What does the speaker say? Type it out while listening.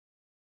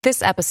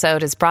This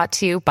episode is brought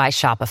to you by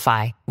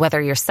Shopify.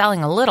 Whether you're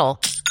selling a little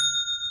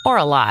or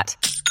a lot,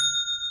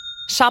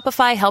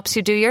 Shopify helps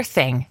you do your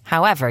thing,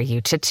 however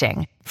you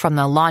cha-ching. From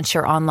the launch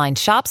your online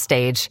shop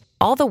stage,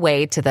 all the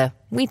way to the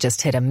we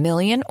just hit 1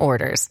 million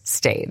orders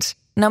stage.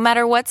 No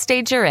matter what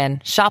stage you're in,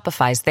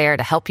 Shopify's there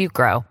to help you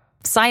grow.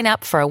 Sign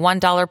up for a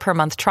 $1 per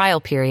month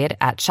trial period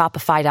at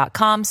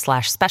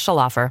shopify.com/special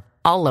offer,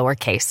 all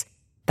lowercase.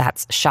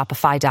 That's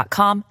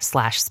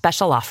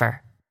shopify.com/special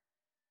offer.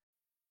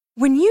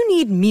 When you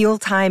need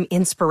mealtime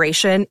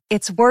inspiration,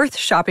 it's worth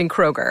shopping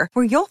Kroger,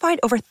 where you'll find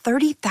over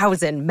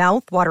 30,000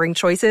 mouth-watering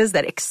choices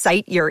that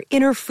excite your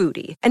inner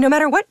foodie. And no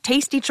matter what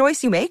tasty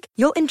choice you make,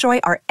 you'll enjoy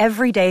our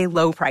everyday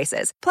low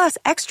prices, plus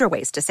extra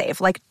ways to save,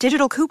 like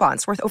digital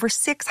coupons worth over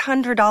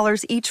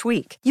 $600 each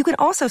week. You can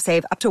also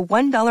save up to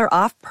 $1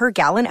 off per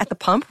gallon at the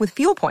pump with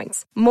fuel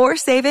points. More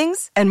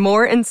savings and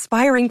more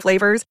inspiring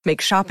flavors make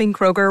shopping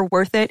Kroger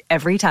worth it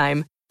every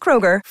time.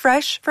 Kroger,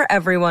 fresh for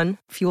everyone.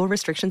 Fuel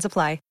restrictions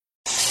apply.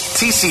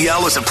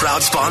 TCL is a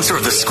proud sponsor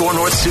of the Score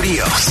North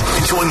Studios.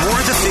 Enjoy more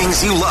of the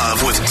things you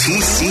love with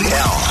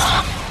TCL.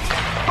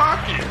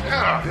 Hockey,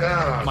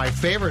 yeah. My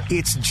favorite.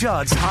 It's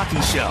Judd's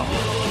Hockey Show.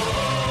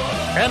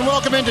 And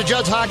welcome into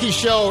Judd's Hockey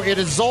Show. It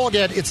is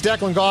Zolgad, it's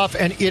Declan Goff,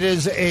 and it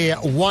is a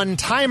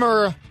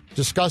one-timer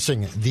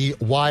discussing the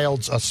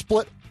Wild's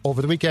split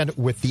over the weekend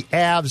with the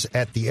Avs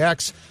at the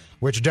X,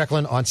 which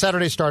Declan on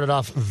Saturday started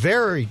off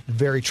very,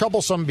 very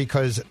troublesome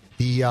because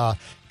the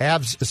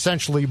Avs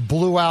essentially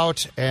blew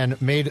out and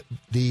made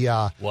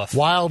the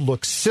Wild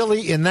look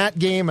silly in that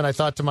game. And I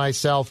thought to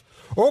myself,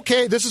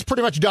 okay, this is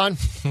pretty much done.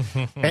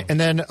 and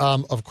then,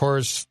 of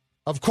course,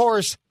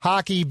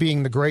 hockey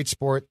being the great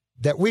sport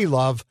that we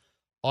love,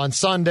 on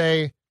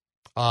Sunday,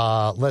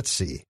 let's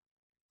see,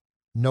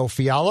 no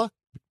Fiala,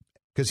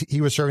 because he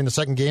was serving the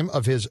second game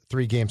of his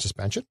 3-game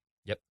suspension.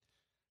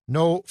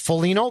 No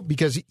Foligno,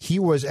 because he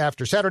was,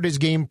 after Saturday's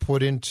game,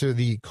 put into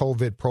the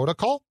COVID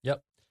protocol.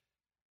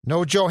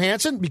 No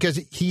Johansson, because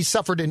he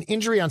suffered an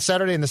injury on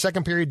Saturday in the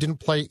second period, didn't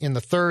play in the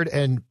third,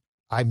 and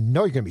I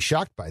know you're going to be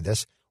shocked by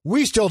this.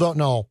 We still don't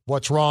know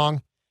what's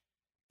wrong.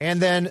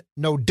 And then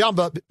no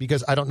Dumba,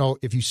 because I don't know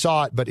if you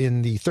saw it, but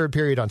in the third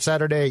period on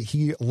Saturday,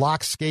 he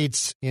lock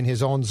skates in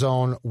his own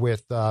zone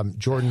with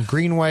Jordan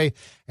Greenway,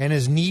 and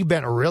his knee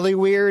bent really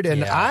weird,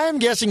 and I'm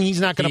guessing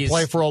he's not going to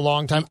play for a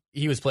long time.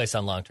 He was placed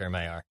on long-term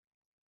IR.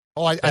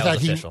 Oh, I thought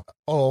he. Official.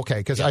 Oh, okay.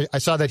 Because I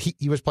saw that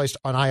he was placed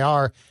on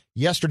IR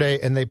yesterday,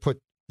 and they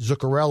put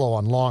Zuccarello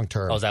on long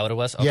term. Oh, is that what it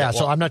was? Okay, yeah.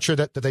 So I'm not sure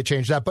that they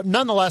changed that, but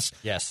nonetheless,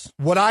 yes.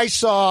 What I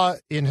saw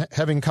in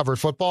having covered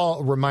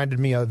football reminded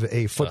me of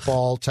a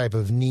football type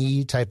of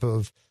knee, type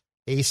of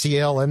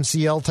ACL,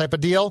 MCL type of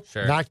deal.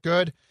 Sure. Not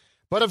good.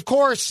 But of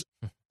course,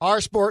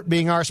 our sport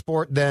being our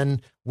sport,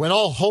 then when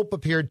all hope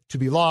appeared to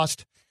be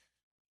lost,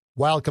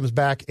 Wild comes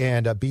back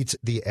and beats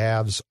the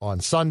Avs on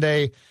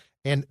Sunday.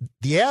 And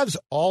the Avs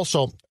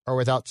also are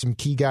without some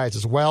key guys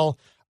as well.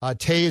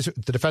 Taves,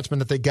 the defenseman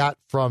that they got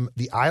from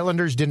the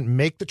Islanders, didn't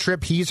make the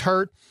trip. He's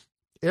hurt.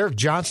 Eric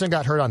Johnson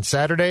got hurt on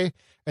Saturday.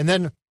 And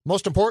then,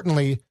 most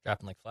importantly,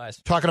 dropping like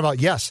flies. Talking about,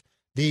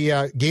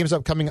 the games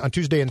upcoming on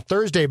Tuesday and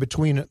Thursday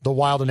between the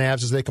Wild and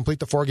Avs as they complete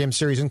the 4-game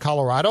series in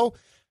Colorado.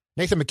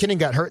 Nathan MacKinnon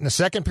got hurt in the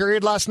second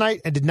period last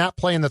night and did not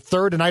play in the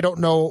third. And I don't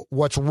know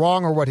what's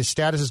wrong or what his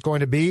status is going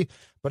to be.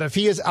 But if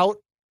he is out,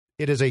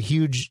 it is a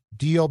huge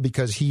deal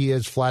because he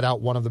is flat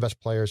out one of the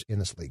best players in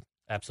this league.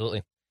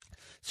 Absolutely.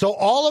 So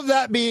all of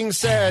that being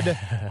said,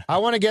 I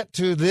want to get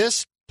to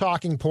this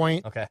talking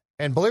point. Okay.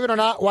 And believe it or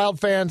not, Wild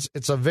fans,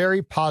 it's a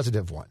very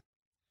positive one.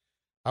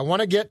 I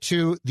want to get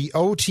to the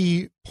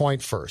OT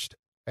point first,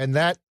 and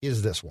that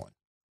is this one.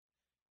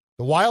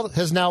 The Wild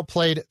has now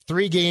played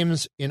 3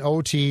 games in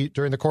OT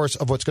during the course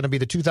of what's going to be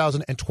the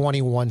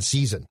 2021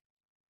 season.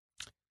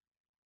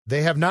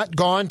 They have not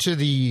gone to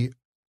the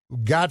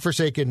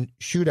godforsaken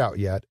shootout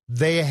yet.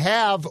 They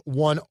have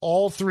won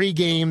all 3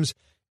 games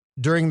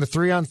during the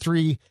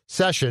 3-on-3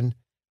 session.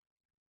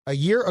 A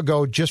year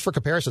ago, just for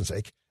comparison's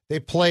sake,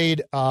 they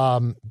played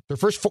their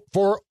first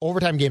 4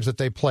 overtime games that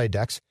they played,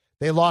 Dex.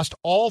 They lost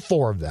all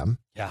 4 of them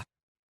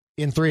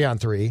in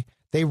 3-on-3.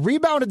 They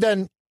rebounded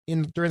then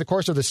during the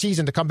course of the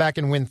season to come back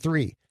and win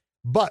 3.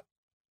 But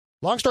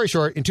long story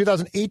short, in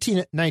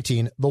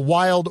 2018-19, the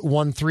Wild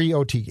won 3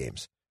 OT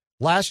games.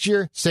 Last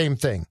year, same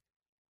thing.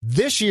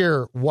 This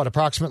year,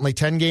 approximately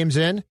 10 games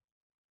in,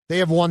 they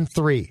have won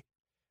 3.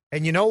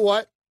 And you know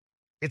what?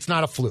 It's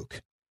not a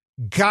fluke.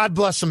 God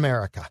bless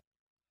America.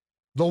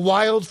 The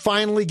Wild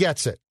finally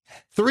gets it.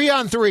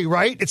 3-on-3,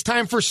 right? It's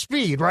time for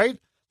speed, right?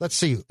 Let's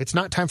see. It's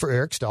not time for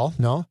Eric Stahl.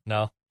 No.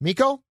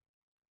 Mikko?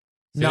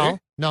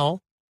 Suter?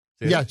 No.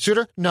 Suter? Yeah,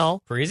 Suter?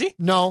 No. Parisi?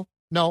 No.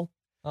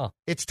 Oh.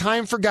 It's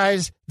time for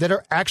guys that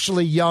are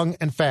actually young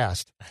and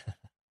fast.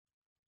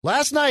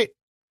 Last night,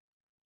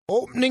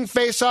 opening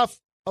faceoff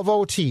of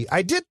OT,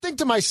 I did think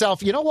to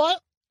myself, you know what?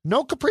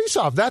 No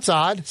Kaprizov. That's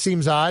odd.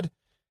 Seems odd.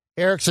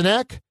 Eriksson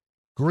Ek,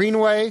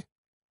 Greenway,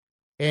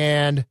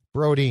 and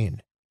Brodin.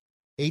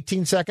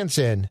 18 seconds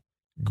in,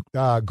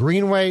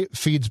 Greenway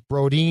feeds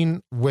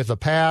Brodin with a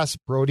pass.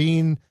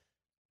 Brodin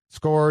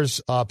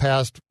scores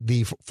past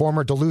the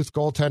former Duluth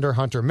goaltender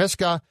Hunter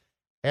Miska,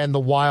 and the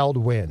Wild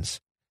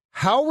wins.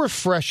 How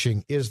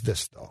refreshing is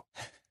this, though,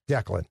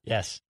 Declan?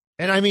 Yes.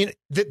 And I mean,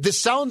 it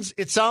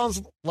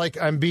sounds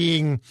like I'm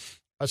being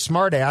a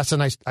smart ass,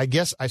 and I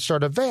guess I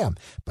sort of am.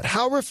 But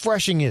how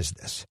refreshing is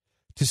this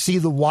to see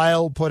the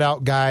Wild put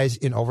out guys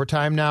in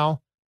overtime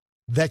now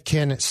that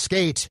can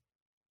skate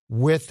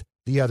with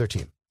the other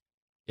team?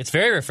 It's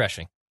very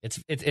refreshing. It's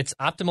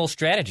optimal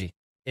strategy.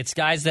 It's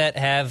guys that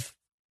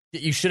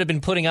you should have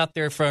been putting out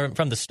there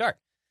from the start.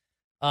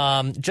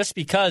 Just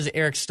because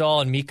Eric Stahl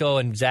and Mikko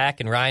and Zach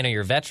and Ryan are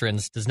your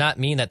veterans does not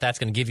mean that that's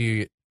going to give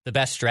you the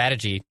best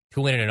strategy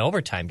to win in an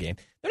overtime game.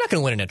 They're not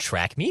going to win in a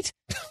track meet.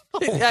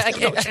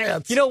 No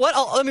chance. You know what?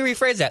 Let me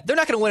rephrase that. They're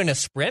not going to win in a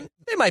sprint.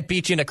 They might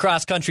beat you in a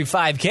cross-country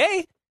 5K.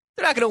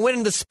 They're not going to win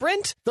in the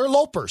sprint. They're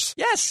lopers.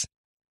 Yes.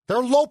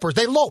 They're lopers.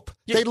 They lope.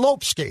 They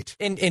lope skate.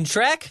 In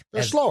track,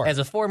 they're slower. As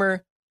a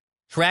former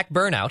track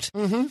burnout,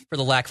 for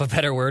the lack of a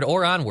better word,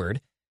 or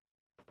onward,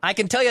 I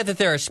can tell you that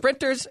there are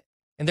sprinters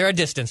and there are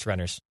distance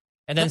runners.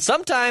 And then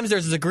sometimes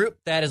there's a group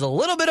that is a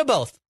little bit of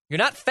both. You're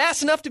not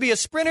fast enough to be a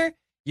sprinter.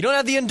 You don't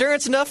have the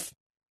endurance enough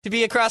to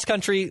be a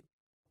cross-country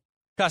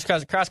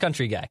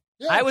guy.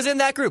 Yeah. I was in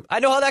that group. I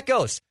know how that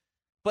goes.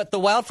 But the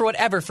Wild,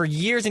 for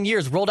years and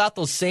years, rolled out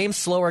those same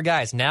slower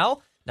guys.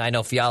 Now I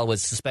know Fiala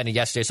was suspended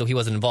yesterday, so he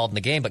wasn't involved in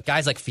the game, but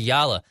guys like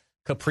Fiala,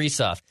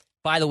 Kaprizov,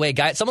 by the way,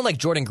 someone like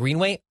Jordan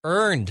Greenway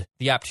earned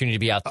the opportunity to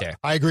be out there.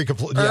 I agree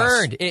completely.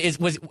 Earned. Yes.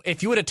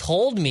 If you would have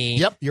told me,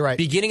 yep, you're right,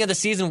 beginning of the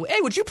season,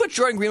 hey, would you put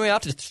Jordan Greenway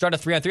out to start a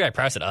 3-on-3? I'd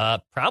probably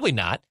said, probably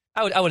not.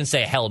 I wouldn't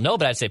say hell no,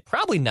 but I'd say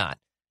probably not.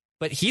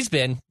 But he's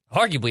been,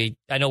 arguably,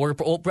 I know we'll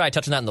probably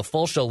touch on that in the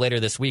full show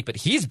later this week, but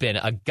he's been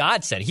a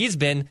godsend. He's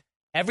been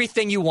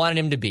everything you wanted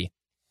him to be.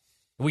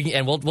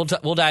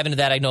 We'll dive into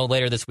that, I know,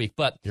 later this week.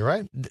 But you're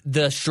right.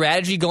 The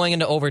strategy going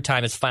into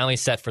overtime is finally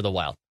set for the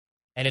Wild,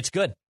 and it's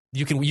good.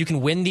 You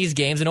can win these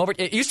games in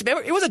overtime.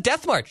 It was a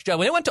death march, Joe.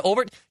 When it went to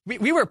overtime,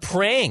 we were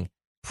praying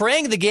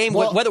the game,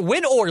 whether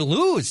win or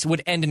lose,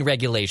 would end in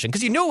regulation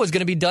because you knew it was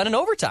going to be done in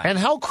overtime. And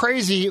how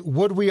crazy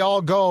would we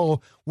all go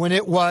when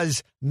it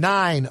was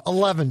 9,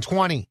 11,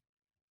 20?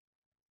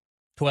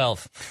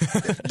 12.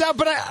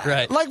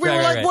 Right. Like we were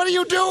like, what are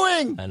you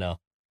doing? I know.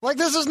 Like,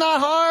 this is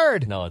not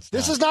hard. No, it's not.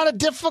 This is not a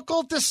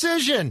difficult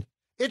decision.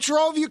 It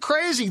drove you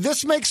crazy.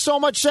 This makes so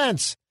much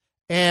sense.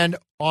 And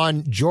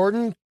on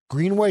Jordan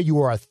Greenway,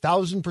 you are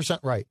 1,000%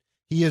 right.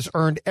 He has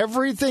earned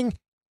everything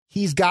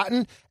he's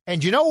gotten.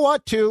 And you know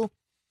what, too?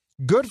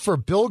 Good for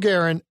Bill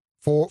Guerin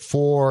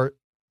for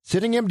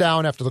sitting him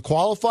down after the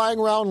qualifying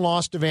round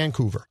loss to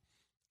Vancouver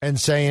and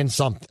saying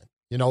something.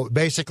 You know,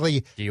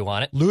 basically, do you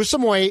want it? Lose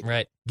some weight,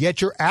 right? Get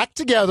your act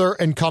together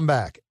and come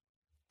back.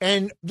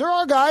 And there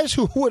are guys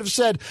who would have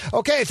said,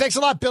 okay, thanks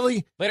a lot,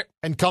 Billy. Later.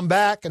 And come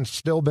back and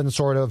still been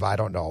sort of, I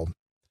don't know,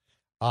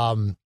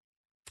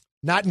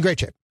 not in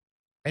great shape.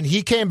 And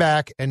he came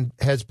back and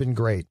has been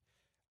great.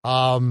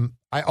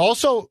 I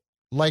also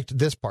liked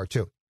this part,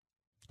 too.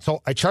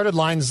 So I charted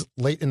lines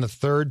late in the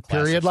third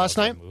period last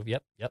night. Move.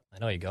 Yep. I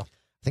know you go.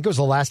 I think it was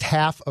the last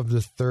half of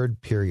the third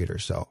period or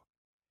so.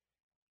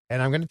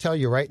 And I'm going to tell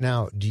you right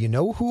now, do you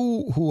know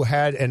who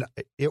had, and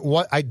it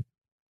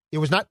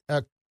was not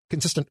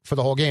consistent for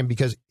the whole game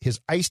because his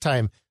ice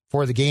time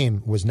for the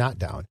game was not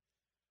down.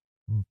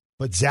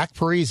 But Zach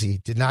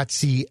Parise did not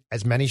see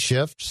as many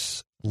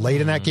shifts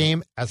late in that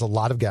game as a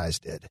lot of guys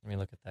did. Let me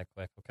look at that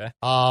quick, okay?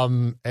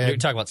 And you're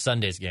talking about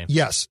Sunday's game.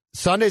 Yes,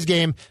 Sunday's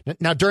game.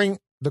 Now, during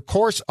the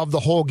course of the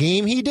whole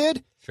game, he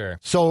did. Sure.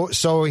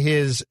 So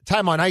his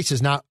time on ice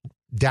is not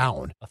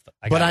down.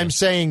 But I'm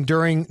saying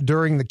during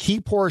the key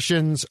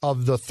portions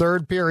of the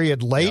third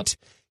period late,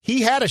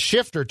 he had a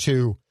shift or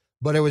two,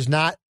 but it was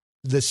not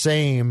the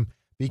same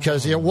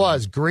because it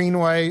was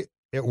Greenway,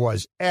 it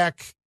was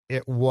Eck,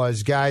 it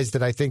was guys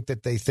that I think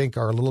that they think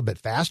are a little bit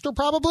faster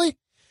probably.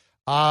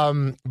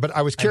 But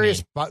I was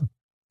curious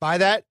by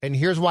that, and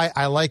here's why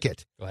I like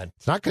it. Go ahead.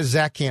 It's not because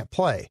Zach can't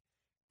play.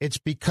 It's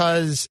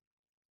because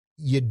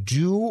you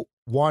do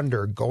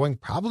wonder, going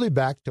probably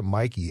back to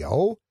Mike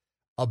Yeo,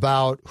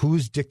 about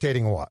who's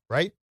dictating what,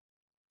 right?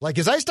 Like,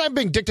 is ice time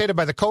being dictated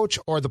by the coach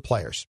or the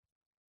players?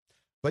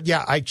 But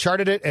yeah, I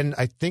charted it, and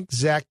I think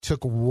Zach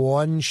took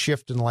one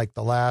shift in like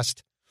the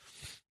last,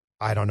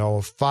 I don't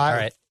know,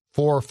 4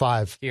 or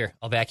 5. Here,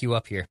 I'll back you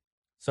up here.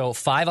 So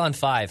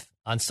 5-on-5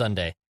 on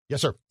Sunday. Yes,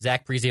 sir.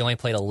 Zach Parise only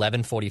played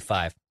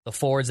 11:45. The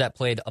forwards that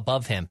played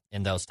above him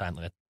in those time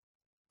limits: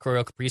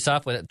 Kirill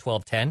Kaprizov with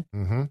 12:10.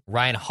 Mm-hmm.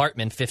 Ryan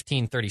Hartman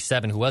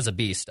 15:37, who was a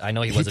beast. I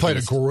know he was. He played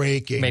a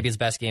great game. Maybe his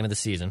best game of the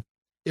season.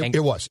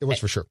 It was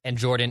for sure. And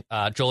Joel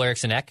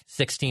Eriksson Ek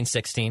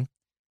 16-16.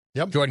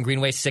 Yep. Jordan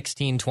Greenway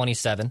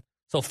 16-27.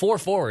 So 4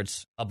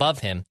 forwards above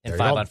him in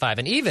 5-on-5,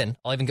 and even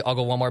I'll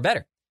go one more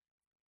better.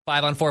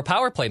 5-on-4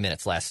 power play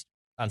minutes last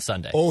on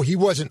Sunday. Oh, he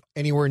wasn't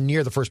anywhere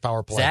near the first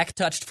power play. Zach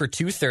touched for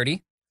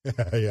 2:30.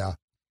 Yeah.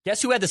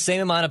 Guess who had the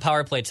same amount of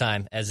power play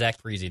time as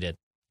Zach Parise did?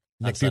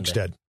 Nick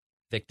Bukestad.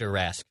 Victor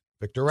Rask.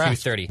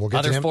 2:30.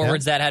 Other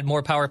forwards that had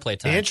more power play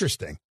time.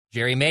 Interesting.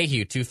 Jerry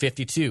Mayhew,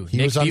 252. He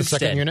Nick was on the Bukestad,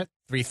 second unit?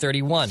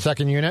 331.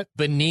 Second unit?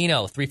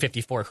 Benino,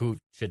 354, who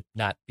should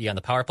not be on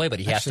the power play, but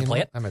he has to play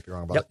it. I might be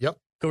wrong about it. Yep.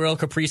 Kirill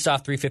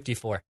Kaprizov,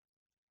 354.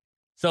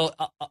 So,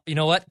 you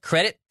know what?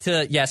 Credit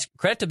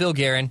to Bill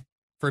Guerin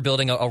for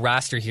building a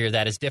roster here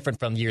that is different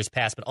from years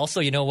past. But also,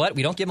 you know what?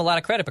 We don't give him a lot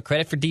of credit, but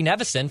credit for Dean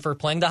Evison for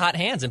playing the hot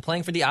hands and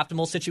playing for the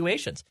optimal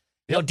situations.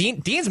 You know,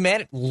 Dean's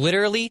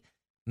literally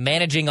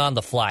managing on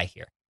the fly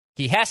here.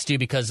 He has to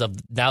because of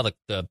now the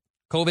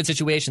COVID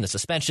situation, the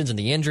suspensions, and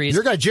the injuries.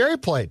 Your guy Jerry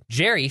played.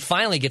 Jerry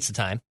finally gets the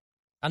time.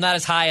 I'm not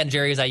as high on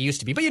Jerry as I used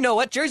to be. But you know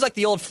what? Jerry's like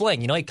the old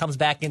fling. You know, he comes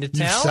back into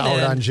town. You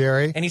soured on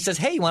Jerry. And he says,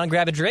 hey, you want to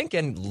grab a drink?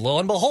 And lo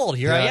and behold,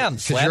 here I am,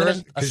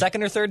 slamming a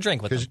second or third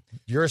drink with him.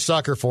 You're a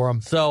sucker for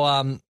him. So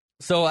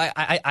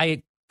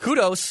I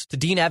kudos to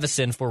Dean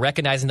Evison for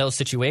recognizing those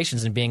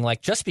situations and being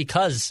like, just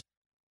because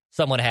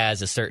someone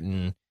has a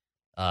certain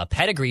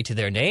pedigree to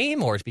their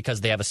name or it's because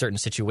they have a certain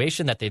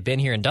situation that they've been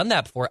here and done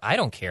that before, I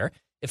don't care.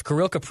 If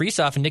Kirill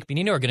Kaprizov and Nick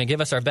Bonino are going to give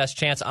us our best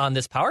chance on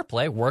this power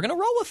play, we're going to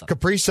roll with them.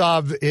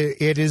 Kaprizov,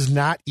 it is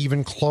not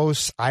even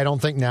close. I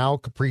don't think now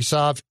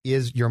Kaprizov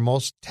is your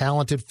most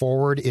talented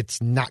forward.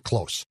 It's not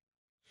close.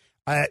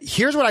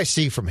 Here's what I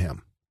see from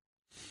him.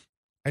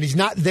 And he's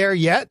not there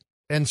yet.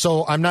 And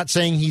so I'm not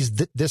saying he's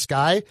this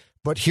guy,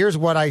 but here's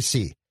what I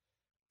see.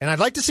 And I'd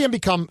like to see him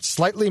become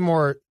slightly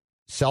more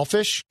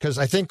selfish because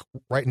I think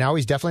right now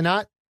he's definitely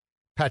not.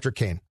 Patrick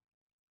Kane.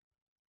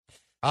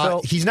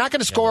 He's not going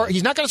to score.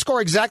 He's not going to score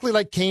exactly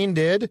like Kane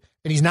did,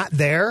 and he's not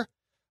there.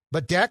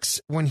 But Dex,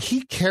 when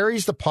he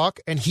carries the puck,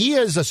 and he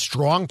is a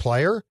strong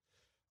player,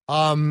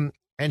 and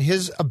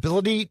his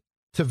ability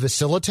to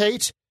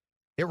facilitate,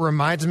 it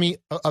reminds me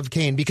of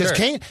Kane because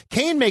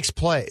Kane makes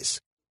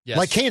plays. Yes.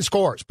 Like Kane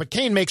scores, but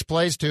Kane makes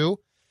plays too.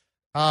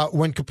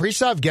 When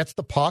Kaprizov gets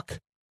the puck,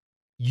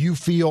 you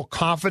feel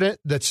confident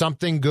that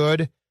something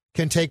good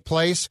can take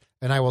place.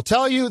 And I will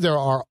tell you, there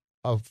are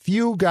a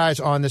few guys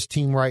on this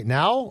team right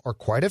now, or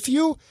quite a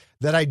few,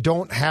 that I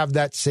don't have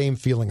that same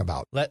feeling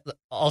about.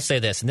 I'll say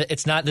this, and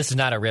this is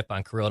not a rip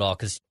on Kirill at all,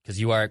 because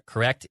you are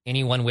correct.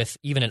 Anyone with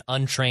even an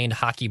untrained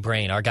hockey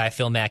brain, our guy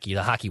Phil Mackey,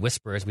 the hockey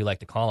whisperer, as we like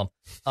to call him,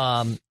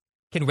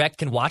 can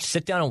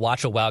sit down and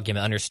watch a Wild game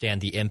and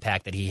understand the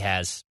impact that he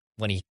has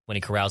when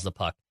he corrals the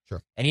puck.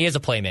 Sure. And he is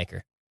a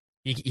playmaker.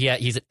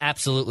 He's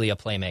absolutely a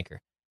playmaker.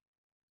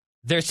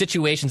 There's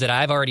situations that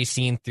I've already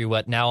seen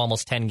through now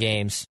almost 10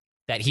 games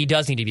that he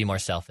does need to be more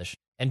selfish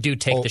and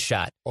take the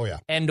shot. Oh yeah.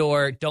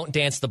 Or don't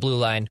dance the blue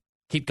line.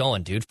 Keep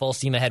going, dude. Full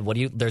steam ahead.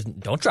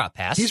 Don't drop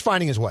pass. He's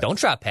finding his way. Don't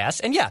drop pass.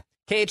 And yeah,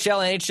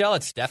 KHL, NHL,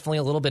 it's definitely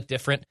a little bit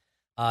different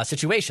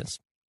situations.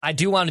 I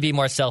do want to be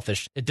more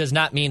selfish. It does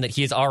not mean that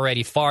he is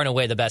already far and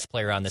away the best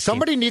player on this team.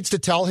 Somebody needs to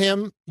tell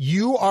him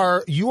you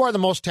are the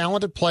most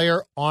talented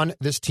player on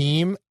this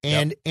team,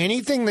 and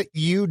anything that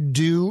you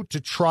do to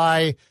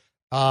try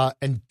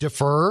and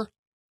defer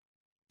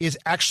is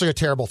actually a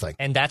terrible thing.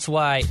 And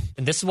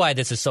this is why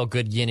this is so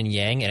good yin and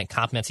yang, and it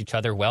complements each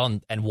other well,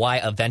 and why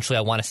eventually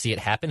I want to see it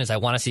happen is I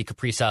want to see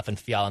Kaprizov and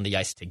Fiala on the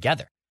ice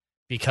together,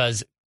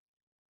 because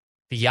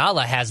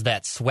Fiala has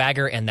that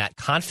swagger and that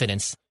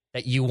confidence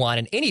that you want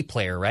in any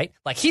player, right?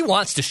 Like, he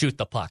wants to shoot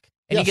the puck,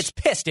 and he gets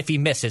pissed if he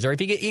misses, or if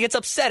he gets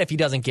upset if he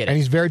doesn't get it. And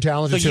he's very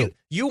talented, too.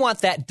 You want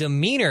that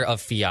demeanor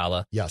of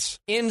Fiala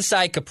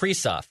inside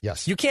Kaprizov.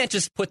 Yes. You can't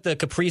just put the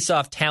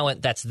Kaprizov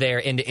talent that's there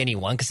into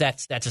anyone, because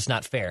that's just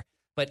not fair.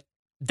 But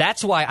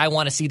that's why I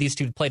want to see these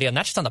two play together,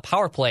 not just on the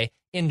power play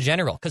in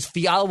general, because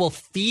Fiala will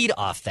feed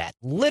off that,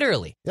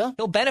 literally. Yeah.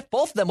 He'll benefit.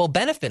 Both of them will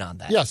benefit on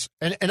that. Yes,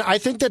 and I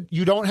think that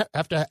you don't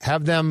have to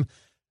have them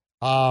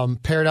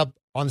paired up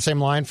on the same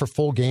line for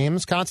full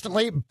games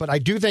constantly, but I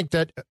do think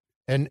that,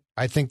 and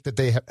I think that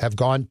they have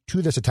gone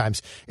to this at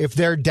times, if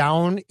they're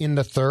down in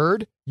the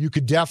third, you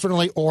could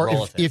definitely,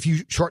 or if you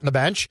shorten the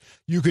bench,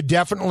 you could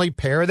definitely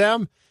pair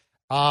them.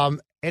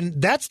 And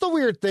that's the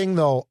weird thing,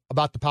 though,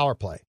 about the power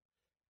play.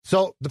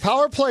 So the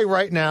power play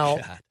right now,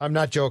 I'm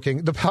not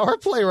joking, the power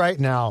play right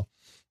now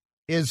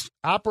is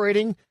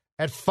operating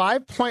at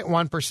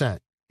 5.1%.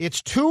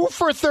 It's 2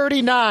 for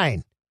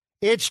 39.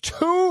 It's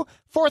 2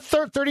 for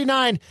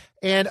 39.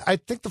 And I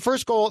think the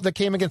first goal that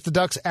came against the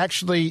Ducks,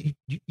 actually,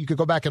 you could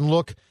go back and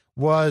look,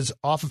 was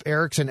off of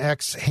Eriksson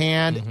Ek's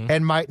hand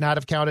and might not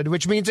have counted,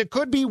 which means it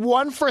could be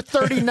 1 for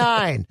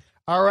 39.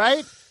 All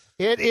right?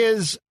 It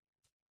is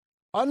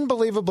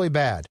unbelievably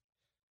bad.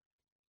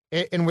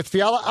 And with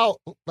Fiala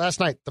out last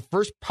night, the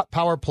first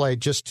power play,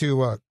 just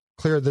to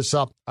clear this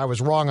up, I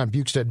was wrong on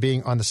Bukestad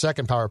being on the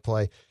second power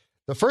play.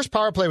 The first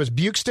power play was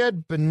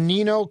Bukestad,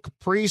 Bonino,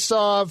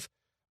 Kaprizov,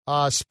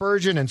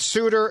 Spurgeon, and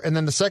Suter. And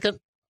then the second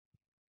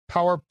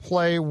power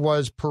play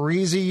was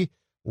Parise,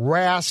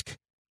 Rask,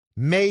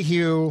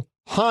 Mayhew,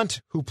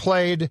 Hunt, who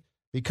played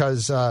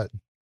because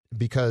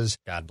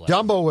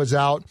Dumbo was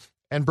out,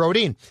 and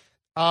Brodin.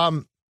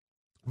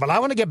 But I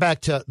want to get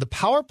back to the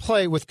power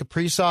play with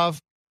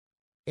Kaprizov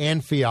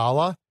and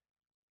Fiala.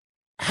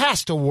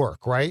 Has to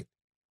work, right?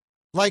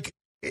 Like,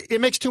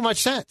 it makes too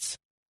much sense.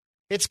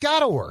 It's got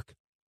to work.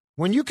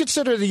 When you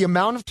consider the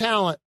amount of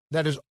talent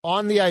that is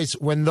on the ice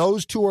when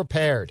those two are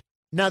paired,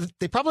 Now,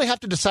 they probably have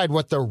to decide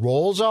what their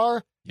roles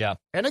are. Yeah.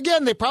 And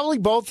again, they probably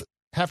both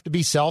have to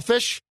be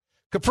selfish.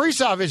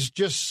 Kaprizov is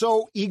just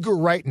so eager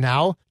right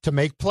now to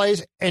make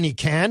plays, and he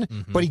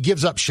can, but he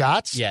gives up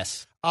shots.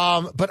 Yes.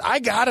 But I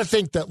got to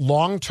think that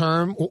long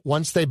term,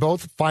 once they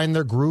both find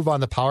their groove on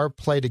the power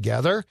play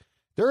together,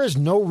 there is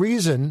no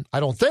reason, I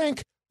don't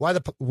think, why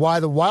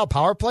the Wild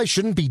power play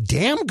shouldn't be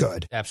damn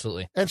good.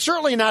 Absolutely. And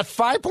certainly not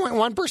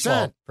 5.1%.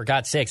 Well, for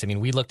God's sakes, I mean,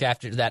 we looked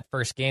after that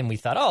first game. We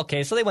thought, oh,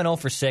 okay, so they went 0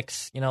 for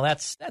 6. You know,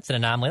 that's an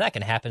anomaly. That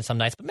can happen some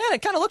nights. But, man,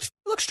 it kind of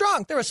looked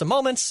strong. There were some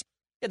moments.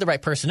 You had the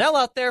right personnel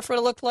out there for what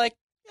it looked like.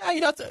 Yeah,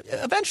 you know,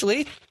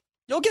 eventually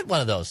you'll get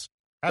one of those.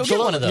 You'll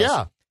Absolutely, get one of those.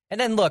 yeah. And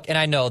then look, and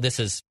I know this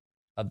is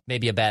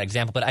maybe a bad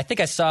example, but I think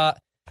I saw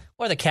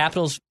one of the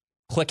Capitals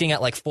clicking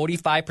at like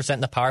 45% in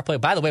the power play.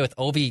 By the way, with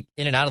Ovi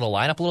in and out of the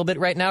lineup a little bit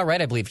right now, right?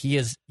 I believe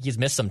he's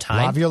missed some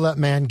time. Laviolette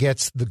man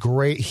gets the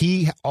great.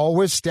 He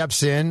always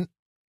steps in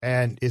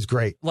and is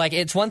great. Like,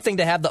 it's one thing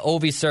to have the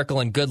Ovi circle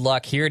and good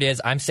luck. Here it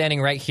is. I'm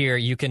standing right here.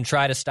 You can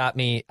try to stop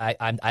me.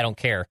 I don't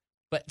care.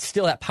 But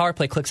still, that power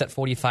play clicks at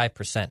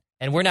 45%.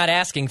 And we're not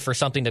asking for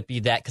something to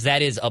be that, because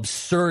that is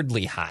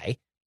absurdly high.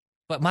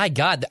 But my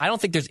God, I don't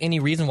think there's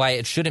any reason why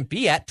it shouldn't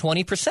be at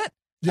 20%.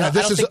 Yeah, I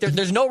don't think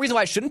there's no reason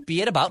why it shouldn't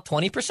be at about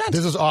 20%.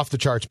 This is off the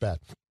charts bad.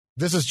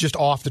 This is just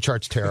off the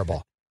charts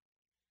terrible.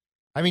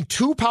 I mean,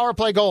 2 power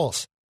play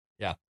goals.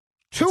 Yeah.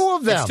 2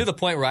 of them. It's to the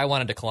point where I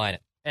want to decline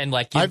it. And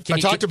like, I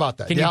talked about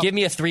that. Can you give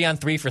me a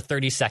 3-on-3 for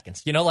 30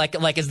 seconds? You know,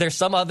 like, is there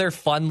some other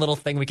fun little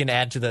thing we can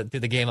add to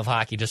the game of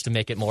hockey just to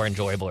make it more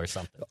enjoyable or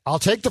something? I'll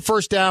take the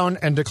first down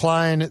and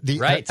decline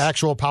the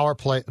actual power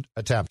play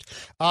attempt.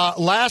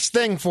 Last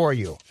thing for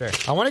you. Sure.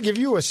 I want to give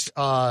you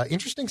a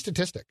interesting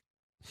statistic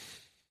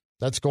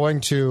that's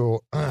going to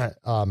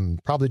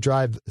probably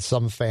drive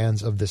some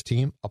fans of this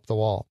team up the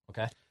wall.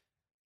 Okay.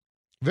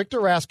 Victor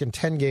Rask in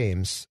 10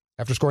 games,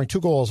 after scoring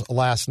 2 goals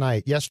last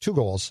night, 2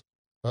 goals,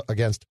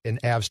 against an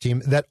Avs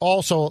team that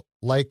also,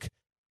 like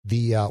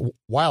the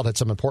Wild, had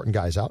some important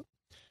guys out,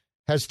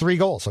 has 3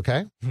 goals,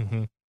 okay?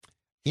 Mm-hmm.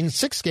 In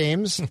 6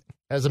 games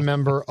as a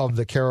member of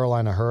the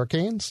Carolina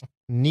Hurricanes,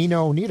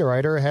 Nino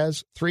Niederreiter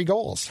has 3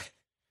 goals.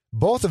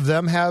 Both of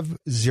them have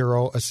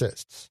 0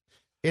 assists.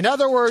 In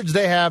other words,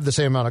 they have the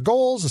same amount of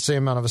goals, the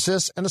same amount of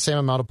assists, and the same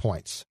amount of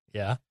points.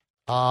 Yeah.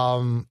 What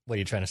are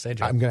you trying to say,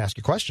 Joe? I'm going to ask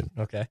you a question.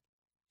 Okay.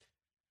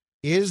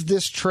 Is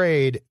this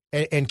trade,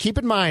 and keep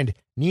in mind,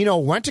 Nino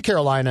went to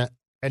Carolina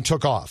and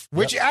took off,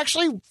 which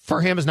actually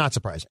for him is not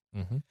surprising.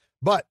 Mm-hmm.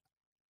 But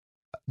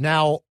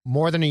now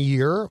more than a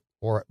year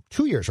or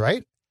 2 years,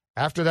 right,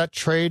 after that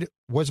trade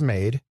was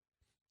made,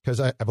 because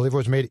I believe it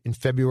was made in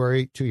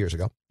February 2 years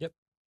ago. Yep.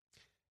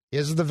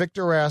 Is the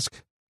Victor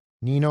Rask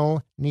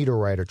Nino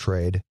Niederreiter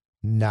trade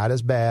not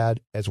as bad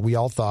as we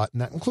all thought,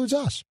 and that includes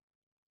us?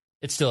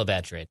 It's still a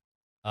bad trade.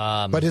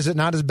 But is it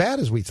not as bad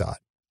as we thought?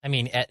 I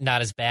mean,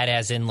 not as bad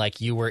as in, like,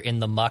 you were in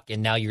the muck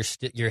and now your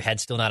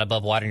head's still not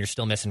above water and you're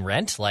still missing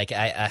rent. Like,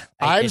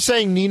 I'm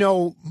saying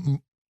Nino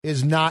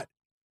is not.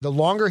 The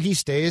longer he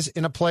stays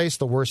in a place,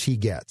 the worse he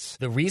gets.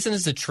 The reason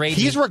is the trade.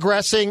 He's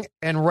regressing,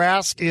 and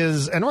Rask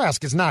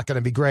is not going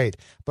to be great.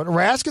 But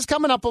Rask is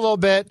coming up a little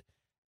bit,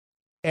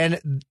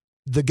 and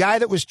the guy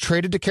that was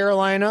traded to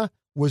Carolina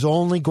was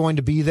only going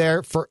to be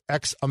there for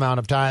X amount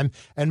of time.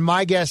 And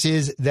my guess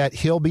is that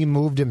he'll be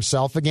moved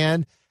himself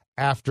again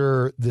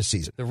after this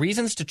season. The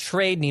reasons to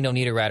trade Nino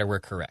Niederreiter were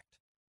correct.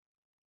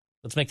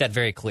 Let's make that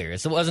very clear.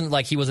 It wasn't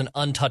like he was an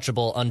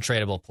untouchable,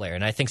 untradeable player.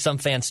 And I think some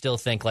fans still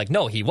think, like,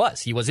 no, he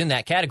was. He was in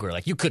that category.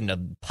 Like, you couldn't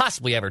have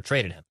possibly ever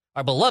traded him.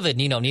 Our beloved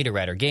Nino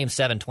Niederreiter, Game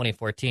 7,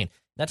 2014.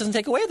 That doesn't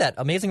take away that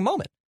amazing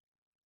moment.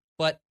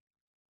 But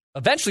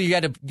eventually you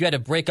had to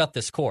break up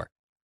this core.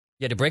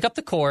 You had to break up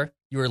the core.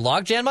 You were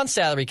logjammed on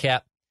salary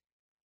cap.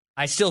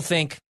 I still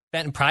think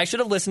Fenton probably should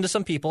have listened to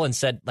some people and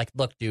said, like,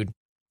 look, dude,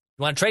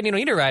 you want to trade Nino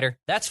Niederreiter?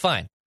 That's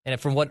fine. And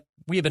from what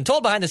we have been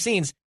told behind the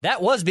scenes,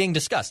 that was being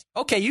discussed.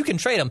 Okay, you can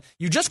trade him.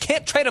 You just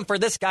can't trade him for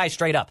this guy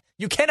straight up.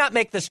 You cannot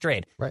make this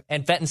trade. Right.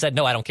 And Fenton said,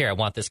 no, I don't care. I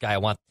want this guy. I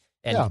want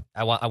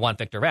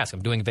Victor Rask.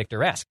 I'm doing Victor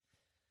Rask.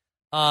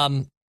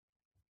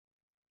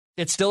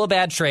 It's still a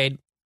bad trade.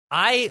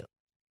 I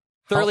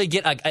thoroughly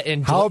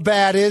how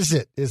bad is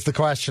it? Is the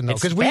question though?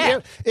 Because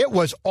it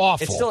was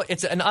awful.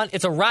 It's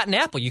a rotten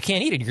apple. You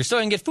can't eat it. You're still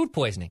gonna get food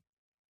poisoning.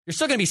 You're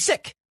still gonna be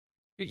sick.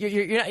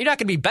 You're not going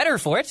to be better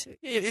for it.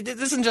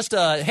 This isn't just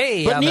a,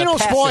 hey, but I'm Nino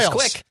pass spoils. This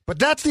quick. But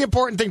that's the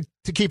important thing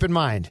to keep in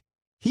mind.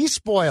 He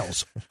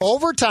spoils.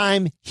 Over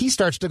time, he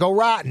starts to go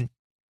rotten.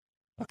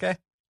 Okay.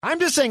 I'm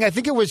just saying, I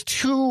think it was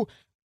too.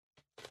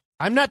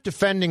 I'm not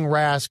defending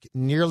Rask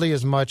nearly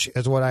as much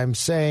as what I'm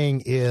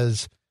saying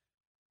is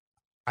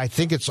I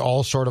think it's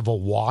all sort of a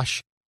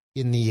wash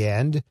in the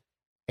end.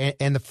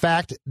 And the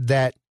fact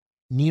that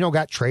Nino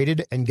got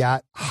traded and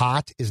got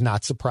hot is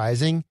not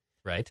surprising.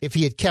 Right. If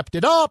he had kept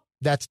it up,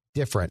 that's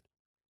different.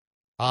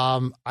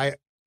 I'm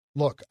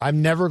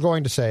never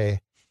going to say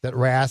that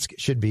Rask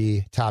should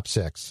be top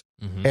 6.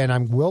 Mm-hmm. And I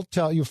will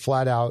tell you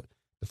flat out,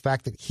 the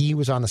fact that he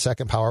was on the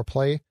second power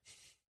play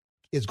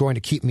is going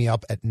to keep me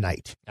up at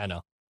night. I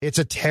know. It's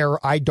a terror.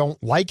 I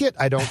don't like it.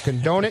 I don't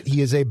condone it.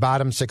 He is a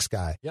bottom 6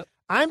 guy. Yep.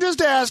 I'm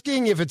just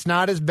asking if it's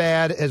not as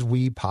bad as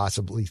we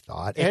possibly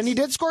thought. And he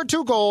did score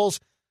 2 goals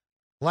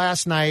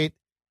last night.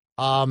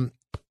 One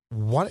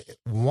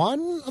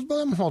of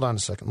them, hold on a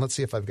second. Let's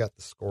see if I've got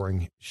the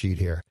scoring sheet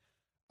here.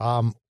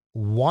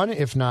 One,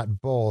 if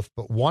not both,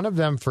 but one of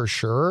them for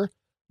sure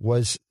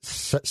was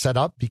set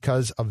up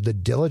because of the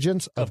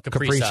diligence of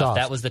Kaprizov.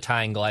 That was the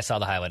tying goal. I saw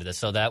the highlight of this.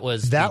 So that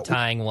was the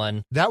tying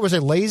one. That was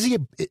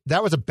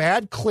a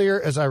bad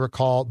clear, as I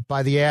recall,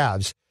 by the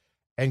Avs.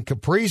 And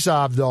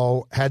Kaprizov,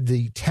 though, had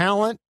the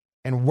talent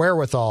and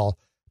wherewithal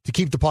to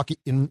keep the puck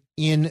in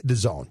the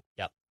zone.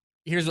 Yep.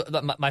 Here's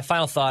my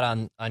final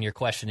thought on your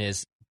question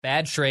is,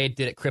 bad trade,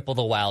 did it cripple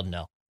the Wild?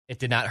 No. It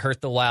did not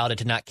hurt the Wild. It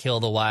did not kill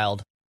the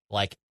Wild.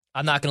 Like,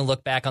 I'm not going to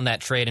look back on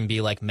that trade and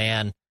be like,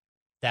 man,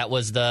 that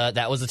was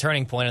the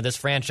turning point of this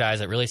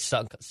franchise. It really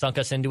sunk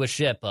us into a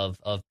ship of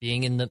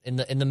being in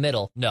the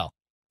middle. No.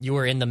 You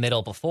were in the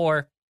middle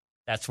before.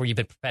 That's where you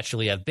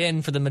perpetually have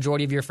been for the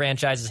majority of your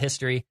franchise's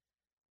history.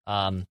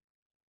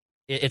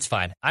 It's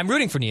fine. I'm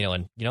rooting for Nino,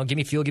 and give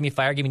me fuel, give me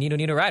fire, give me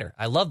Nino Ryder.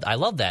 I love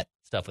that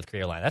stuff with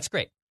Carolina. That's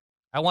great.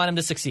 I want him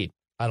to succeed.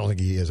 I don't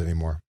think he is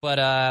anymore. But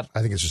I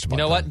think it's just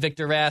about what,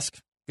 Victor Rask,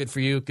 good for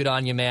you, good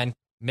on you, man.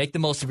 Make the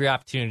most of your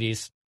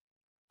opportunities,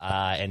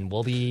 and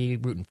we'll be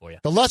rooting for you.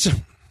 The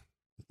lesson,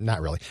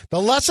 not really.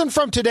 The lesson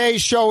from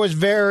today's show is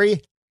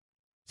very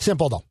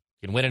simple, though.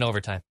 You can win in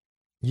overtime.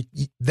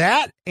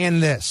 That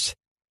and this.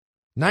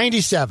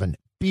 97.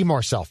 Be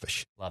more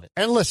selfish. Love it.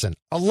 And listen,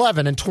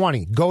 11 and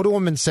 20, go to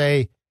them and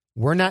say,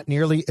 we're not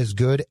nearly as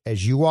good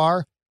as you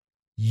are.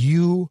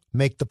 You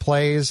make the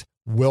plays,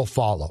 we'll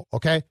follow,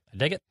 okay? I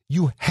dig it.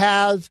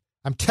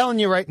 I'm telling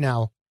you right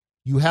now,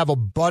 you have a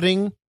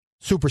budding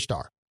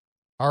superstar,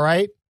 all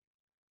right?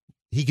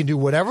 He can do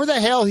whatever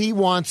the hell he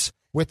wants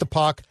with the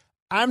puck.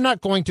 I'm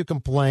not going to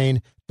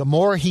complain. The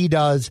more he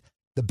does,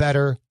 the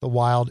better the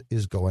Wild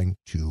is going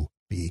to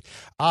be.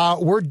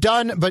 We're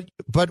done,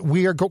 but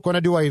we are going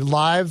to do a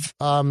live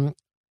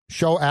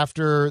show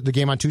after the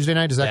game on Tuesday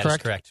night. Is that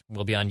correct? That is correct.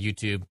 We'll be on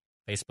YouTube,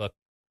 Facebook,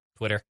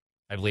 Twitter.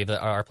 I believe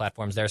that our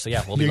platforms there. So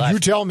yeah, we'll be live. You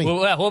tell me.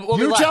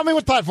 We'll tell me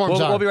what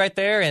platforms are. We'll be right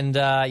there, and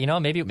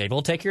maybe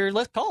we'll take your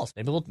calls.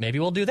 Maybe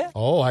we'll do that.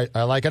 Oh, I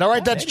like it. All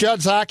right, that's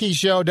Judd's Hockey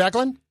Show.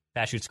 Declan?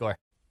 Pass, shoot, score.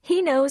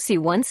 He knows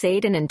you once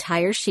ate an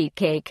entire sheet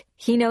cake.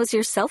 He knows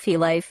your selfie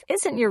life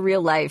isn't your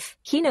real life.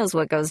 He knows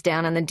what goes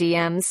down on the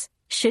DMs.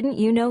 Shouldn't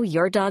you know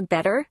your dog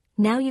better?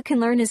 Now you can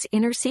learn his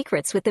inner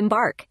secrets with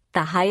Embark,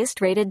 the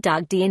highest-rated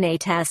dog DNA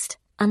test.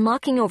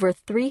 Unlocking over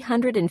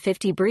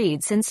 350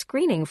 breeds and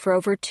screening for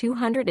over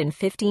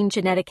 215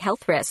 genetic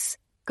health risks.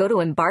 Go to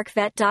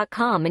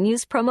EmbarkVet.com and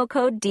use promo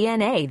code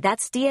DNA,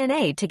 that's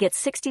DNA, to get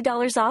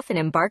 $60 off an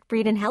Embark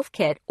Breed and Health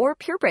Kit or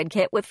Purebred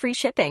Kit with free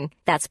shipping.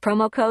 That's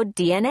promo code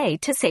DNA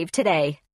to save today.